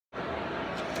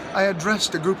I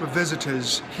addressed a group of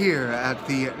visitors here at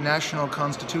the National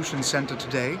Constitution Center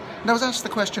today, and I was asked the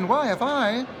question why, if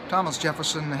I, Thomas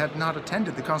Jefferson, had not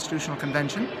attended the Constitutional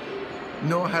Convention,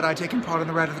 nor had I taken part in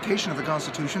the ratification of the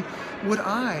Constitution, would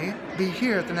I be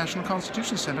here at the National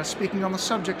Constitution Center speaking on the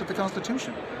subject of the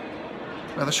Constitution?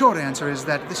 Well, the short answer is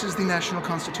that this is the National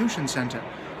Constitution Center,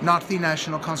 not the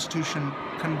National Constitution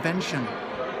Convention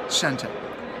Center.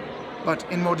 But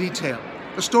in more detail,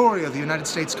 the story of the United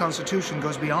States Constitution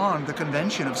goes beyond the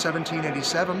Convention of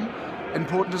 1787,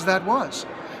 important as that was.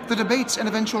 The debates and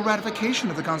eventual ratification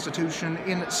of the Constitution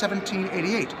in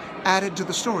 1788 added to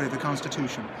the story of the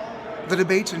Constitution. The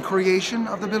debates and creation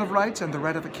of the Bill of Rights and the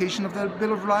ratification of the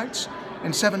Bill of Rights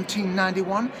in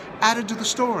 1791 added to the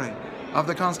story of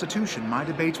the Constitution. My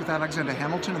debates with Alexander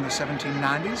Hamilton in the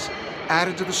 1790s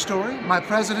added to the story. My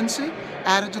presidency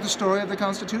added to the story of the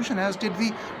Constitution, as did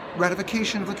the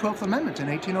ratification of the 12th Amendment in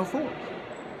 1804.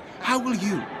 How will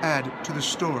you add to the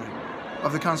story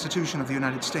of the Constitution of the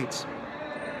United States?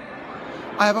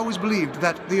 I have always believed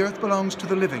that the earth belongs to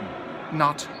the living,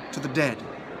 not to the dead.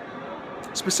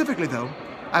 Specifically, though,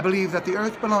 I believe that the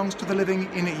earth belongs to the living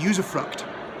in usufruct.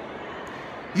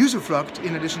 Usufruct,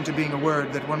 in addition to being a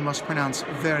word that one must pronounce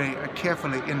very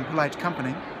carefully in polite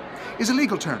company, is a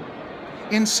legal term.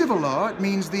 In civil law, it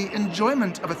means the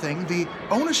enjoyment of a thing, the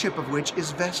ownership of which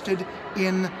is vested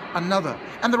in another,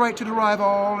 and the right to derive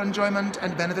all enjoyment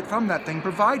and benefit from that thing,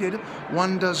 provided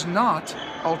one does not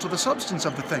alter the substance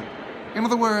of the thing. In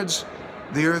other words,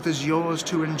 the earth is yours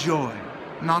to enjoy,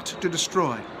 not to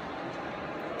destroy.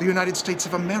 The United States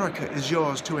of America is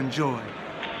yours to enjoy,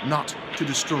 not to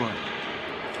destroy.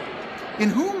 In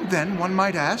whom, then, one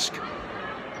might ask,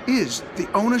 is the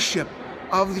ownership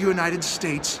of the United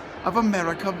States of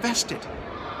America vested?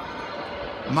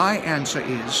 My answer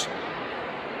is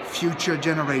future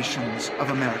generations of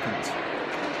Americans.